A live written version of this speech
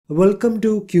Welcome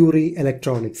to Curie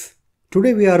Electronics.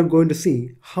 Today we are going to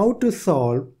see how to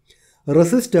solve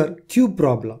resistor cube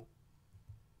problem.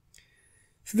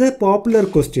 This is a popular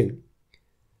question.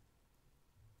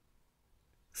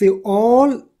 See,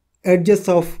 all edges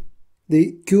of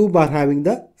the cube are having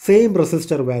the same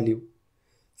resistor value.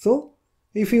 So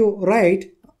if you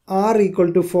write R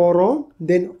equal to 4 ohm,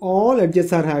 then all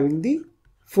edges are having the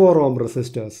 4 ohm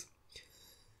resistors.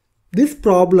 This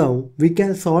problem we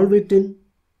can solve it in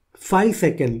 5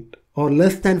 seconds or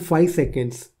less than 5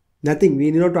 seconds. Nothing,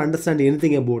 we need not to understand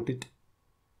anything about it.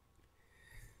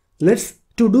 Let's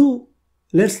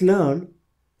learn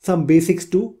some basics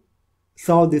to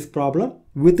solve this problem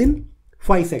within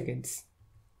 5 seconds.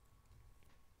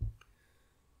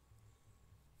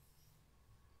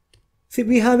 See,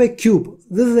 we have a cube.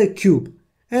 This is a cube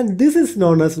and this is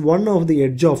known as one of the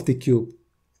edge of the cube.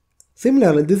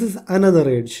 Similarly, this is another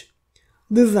edge.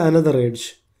 This is another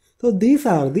edge. So these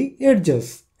are the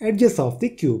edges of the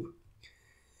cube.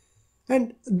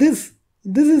 And this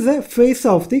is a face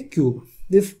of the cube.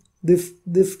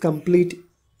 This complete,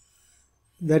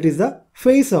 that is the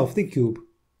face of the cube.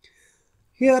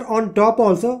 Here on top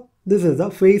also, this is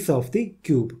the face of the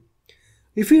cube.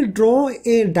 If you draw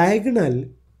a diagonal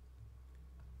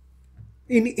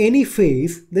in any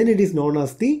face, then it is known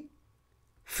as the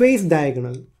face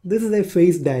diagonal. This is a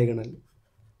face diagonal.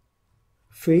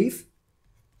 Face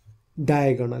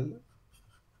diagonal.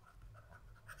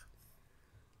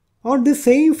 On the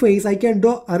same face, I can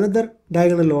draw another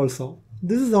diagonal also.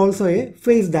 This is also a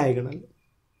face diagonal.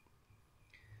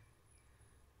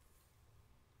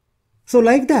 So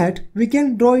like that, we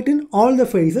can draw it in all the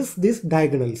faces, these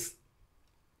diagonals.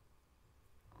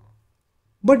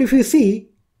 But if you see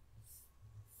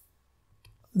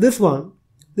this one,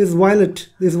 this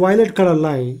violet color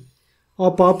line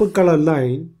or purple color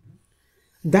line,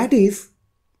 that is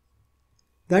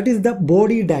the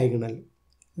body diagonal.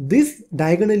 This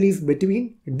diagonal is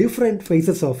between different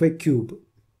faces of a cube.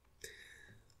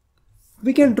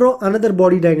 We can draw another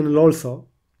body diagonal also.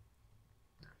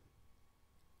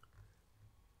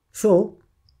 So,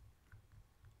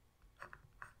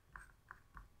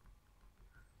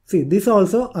 see, this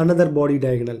also another body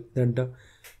diagonal. Then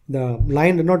the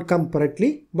line did not come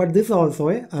correctly, but this also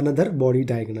another body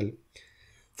diagonal.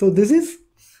 So this is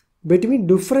between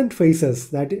different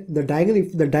faces. That the diagonal,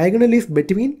 if the diagonal is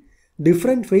between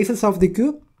different faces of the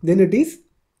cube, then it is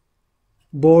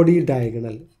body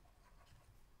diagonal.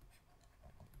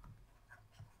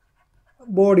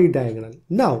 Body diagonal.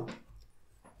 Now,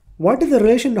 what is the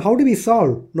relation? How do we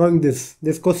solve knowing this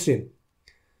question?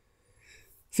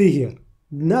 See here.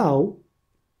 Now,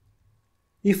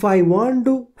 if I want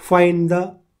to find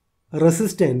the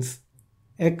resistance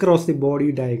across the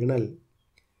body diagonal,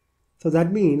 so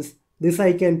that means this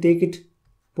I can take it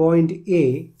point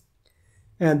A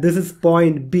and this is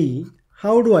point B.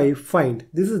 How do I find?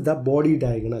 This is the body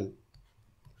diagonal.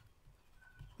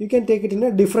 You can take it in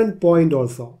a different point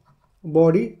also.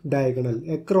 Body diagonal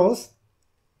across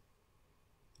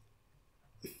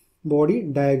body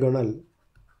diagonal.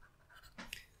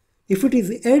 If it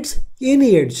is edge,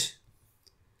 any edge.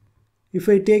 If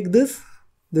I take this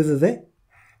is a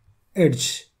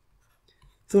edge.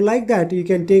 So like that you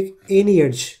can take any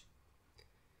edge.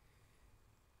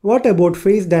 What about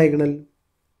face diagonal?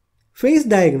 Face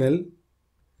diagonal,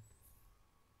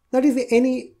 that is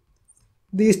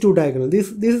these two diagonals.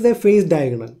 This is a face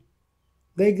diagonal.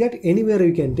 Like that anywhere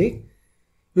you can take.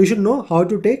 You should know how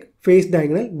to take face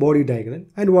diagonal, body diagonal,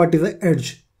 and what is the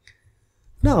edge.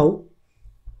 Now,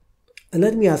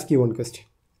 let me ask you one question.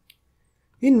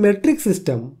 In metric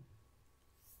system,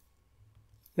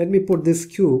 let me put this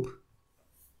cube.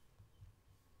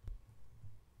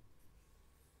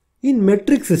 In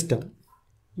metric system,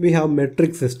 we have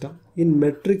metric system. In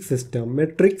metric system,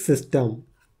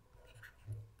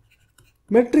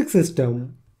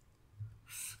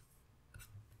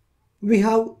 we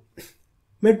have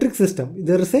metric system.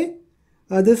 There is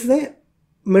this is a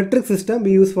metric system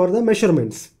we use for the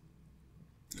measurements.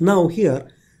 Now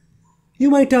here, you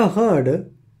might have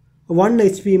heard 1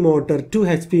 HP motor, 2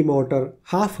 HP motor,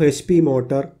 half HP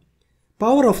motor.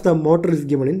 Power of the motor is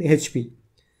given in HP.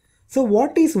 So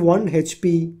what is 1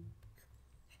 HP?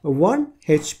 1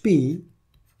 HP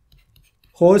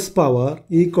horsepower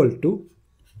equal to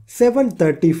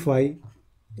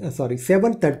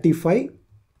 735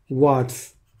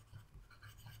 watts.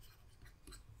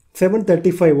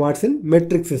 735 watts in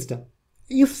metric system.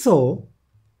 If so,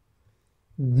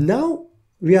 now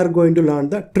we are going to learn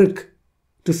the trick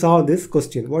to solve this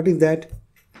question. What is that?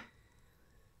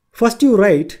 First you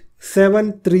write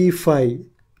 735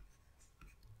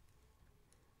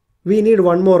 we need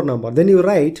one more number. Then you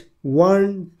write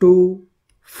 1, 2,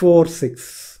 4,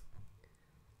 6.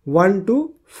 1,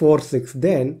 2, 4, 6.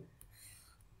 Then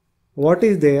what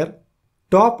is there?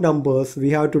 Top numbers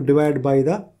we have to divide by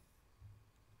the.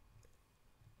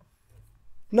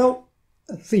 Now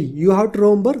see, you have to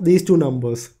remember these two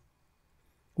numbers.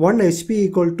 1 HP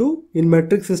equal to, in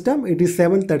metric system, it is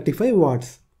 735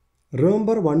 watts.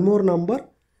 Remember one more number,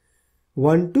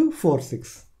 1, 2, 4,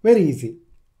 6. Very easy.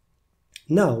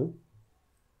 Now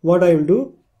what I will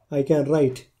do, I can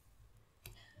write,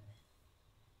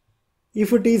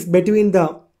 if it is between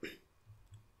the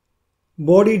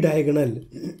body diagonal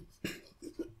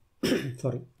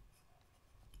sorry,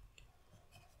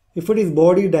 if it is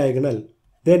body diagonal,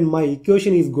 then my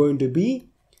equation is going to be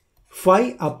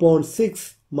 5 upon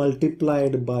 6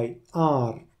 multiplied by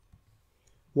R.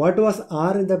 What was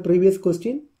R in the previous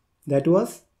question? That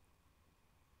was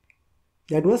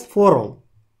 4 ohm.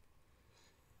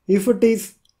 If it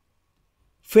is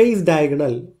face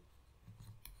diagonal,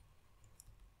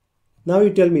 now you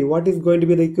tell me what is going to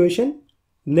be the equation?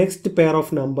 Next pair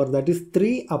of number, that is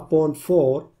 3 upon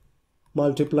 4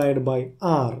 multiplied by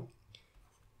R.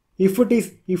 If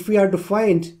we are to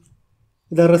find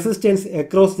the resistance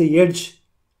across the edge,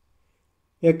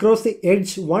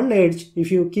 one edge,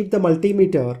 if you keep the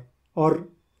multimeter or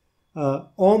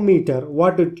ohm meter,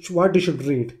 what you should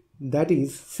read? That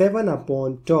is 7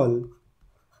 upon 12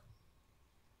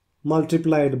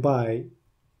 multiplied by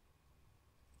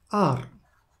R.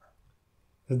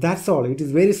 That's all. It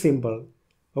is very simple.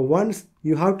 Once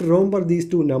you have to remember these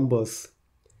two numbers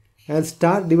and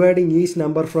start dividing each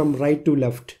number from right to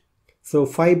left. So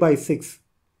 5 by 6,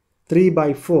 3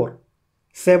 by 4,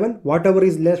 7, whatever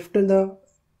is left in the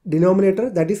denominator,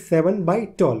 that is 7 by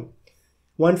 12.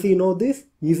 Once you know this,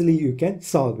 easily you can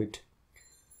solve it.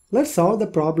 Let's solve the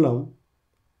problem,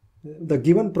 the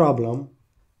given problem,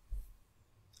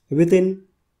 within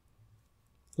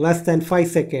less than 5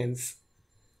 seconds.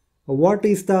 What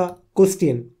is the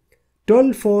question?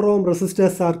 12 4 ohm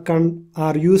resistors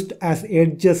are used as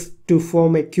edges to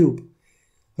form a cube.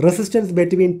 Resistance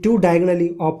between two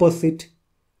diagonally opposite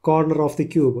corner of the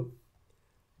cube.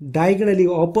 Diagonally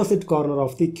opposite corner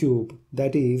of the cube.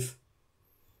 That is,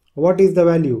 what is the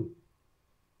value?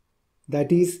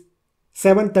 That is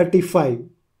 735.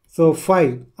 So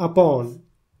 5 upon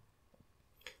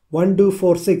 1, 2,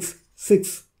 4,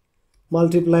 6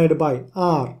 multiplied by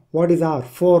R. What is R?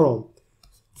 4 ohm.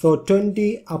 So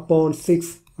 20 upon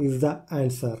 6 is the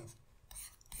answer.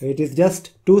 It is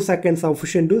just 2 seconds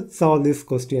sufficient to solve this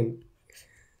question.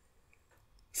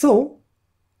 So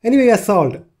anyway, we have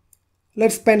solved.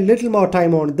 Let's spend little more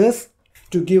time on this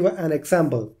to give an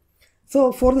example.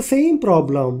 So for the same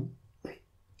problem,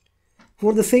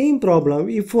 if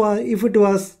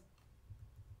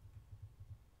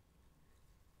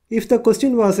the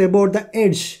question was about the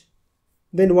edge,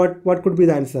 then what could be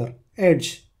the answer?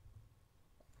 Edge.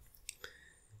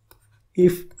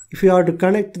 If you are to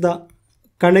connect the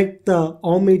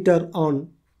ohm meter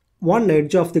on one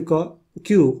edge of the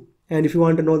cube, and if you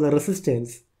want to know the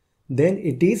resistance, then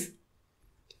it is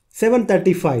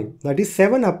 735. That is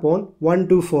 7 upon 1,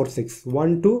 2, 4, 6.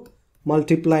 1, 2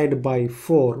 multiplied by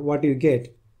 4. What do you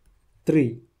get?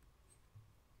 3.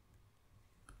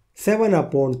 7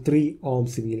 upon 3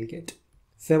 ohms we will get.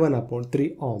 7 upon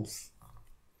 3 ohms.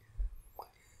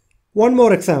 One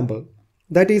more example.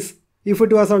 That is, if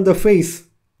it was on the face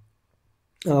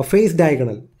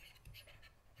diagonal.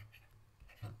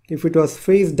 If it was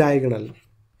face diagonal,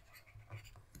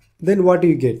 then what do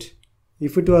you get?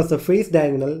 If it was the face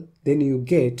diagonal, then you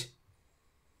get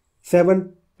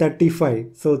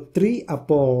 735. So 3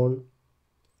 upon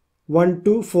 1,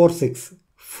 2, 4, 6.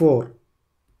 4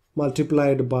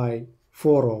 multiplied by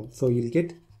 4 ohm. So you'll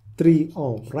get 3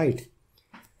 ohm, right?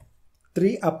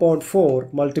 3 upon 4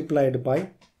 multiplied by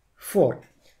 4.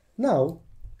 Now,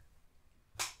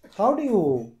 how do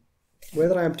you,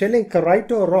 whether I am telling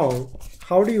right or wrong,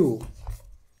 how do you,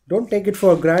 don't take it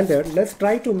for granted. Let's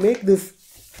try to make this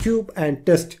cube and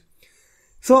test.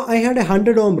 So I had a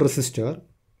 100 ohm resistor,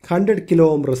 100 kilo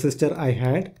ohm resistor I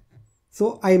had.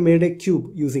 So I made a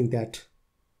cube using that.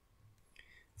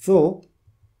 So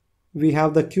we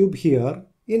have the cube here.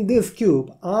 In this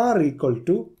cube, R equal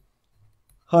to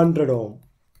 100 ohm,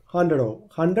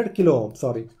 100 kilo ohm,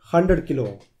 sorry, 100 kilo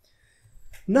ohm.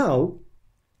 Now,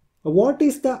 what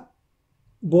is the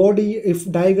body if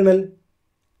diagonal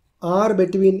R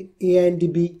between A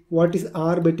and B? What is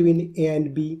R between A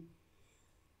and B?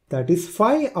 That is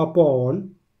 5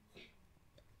 upon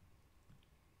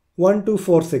 1, 2,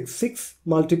 4, 6. 6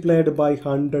 multiplied by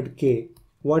 100K.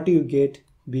 What do you get?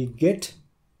 We get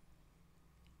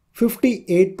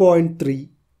 58.3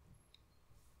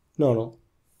 No.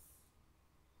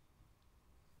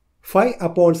 5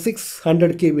 upon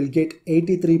 600k will get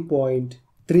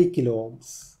 83.3 kilo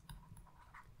ohms.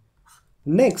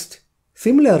 Next,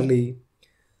 similarly,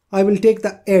 I will take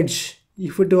the edge.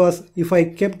 If I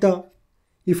keep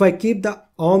the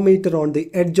ohm meter on the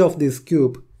edge of this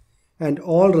cube and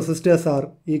all resistors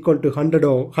are equal to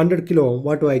 100 kilo ohm,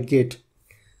 what do I get?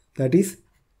 That is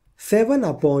 7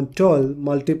 upon 12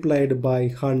 multiplied by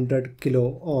 100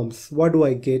 kilo ohms. What do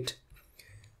I get?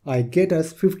 I get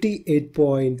as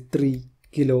 58.3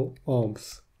 kilo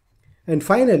ohms. And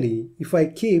finally, if I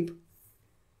keep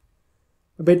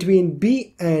between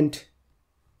B and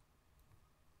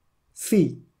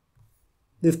C,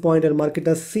 this point I'll mark it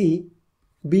as C,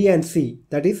 B and C,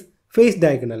 that is phase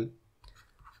diagonal,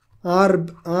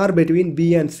 R between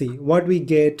B and C. What we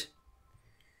get?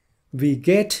 We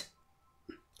get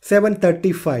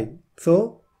 735.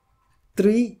 So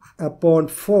 3 upon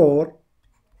 4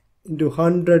 into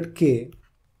 100k.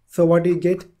 So what you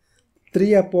get?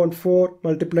 3 upon 4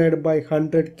 multiplied by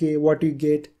 100k. What you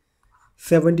get?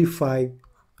 75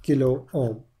 kilo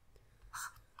ohm.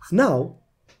 Now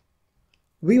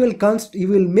we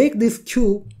will make this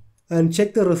cube and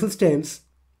check the resistance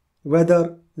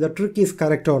whether the trick is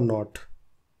correct or not.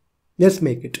 Let's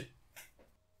make it.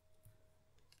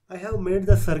 I have made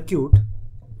the circuit.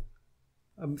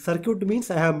 Circuit means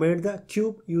I have made the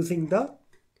cube using the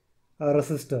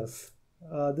resistors.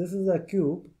 This is a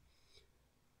cube.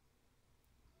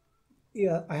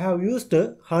 Yeah, I have used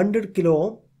a 100 kilo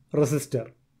ohm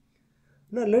resistor.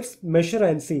 Now let's measure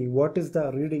and see what is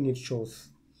the reading it shows.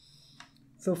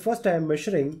 So first I am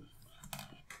measuring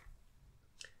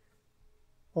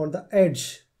on the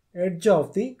edge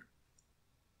of the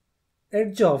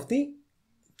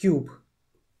cube.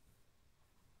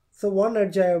 So one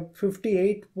edge I have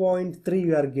 58.3,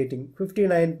 we are getting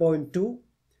 59.2.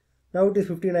 Now it is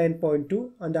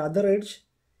 59.2, and the other edge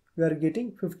we are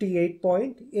getting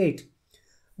 58.8.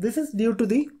 This is due to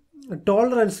the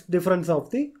tolerance difference of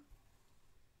the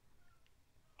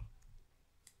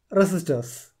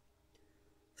resistors.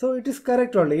 So it is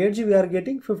correct only. Edge we are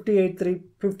getting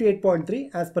 58.3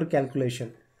 as per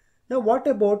calculation. Now what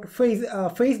about phase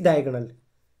diagonal?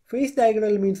 Phase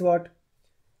diagonal means what?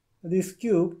 This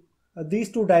cube,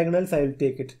 these two diagonals I will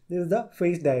take it. This is the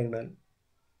phase diagonal.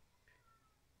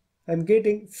 I am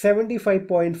getting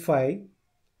 75.5,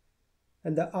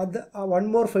 and the other one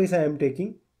more phase I am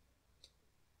taking.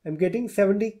 I am getting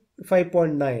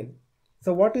 75.9.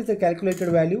 So what is the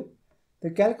calculated value? The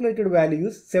calculated value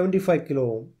is 75 kilo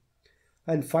ohm.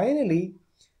 And finally,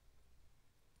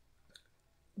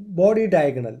 body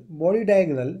diagonal.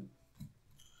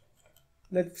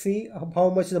 Let's see how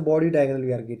much the body diagonal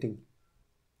we are getting.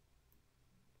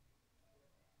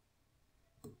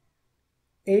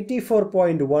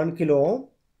 84.1 kilo ohm.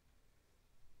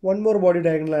 One more body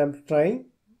diagonal I am trying.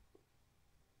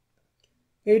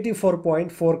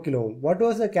 84.4 kilo ohm. What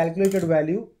was the calculated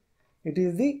value? It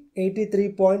is the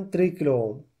 83.3 kilo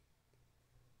ohm.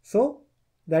 So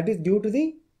that is due to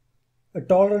the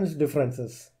tolerance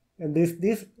differences, and these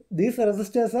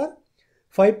resistors are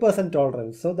 5%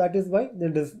 tolerance. So that is why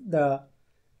the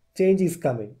change is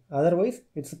coming. Otherwise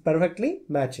it's perfectly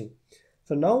matching.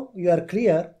 So now you are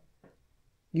clear.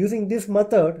 Using this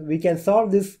method we can solve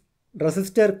this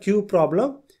resistor cube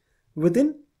problem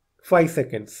within 5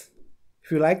 seconds.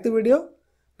 If you like the video,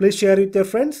 please share with your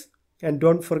friends and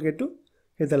don't forget to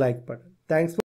hit the like button. Thanks for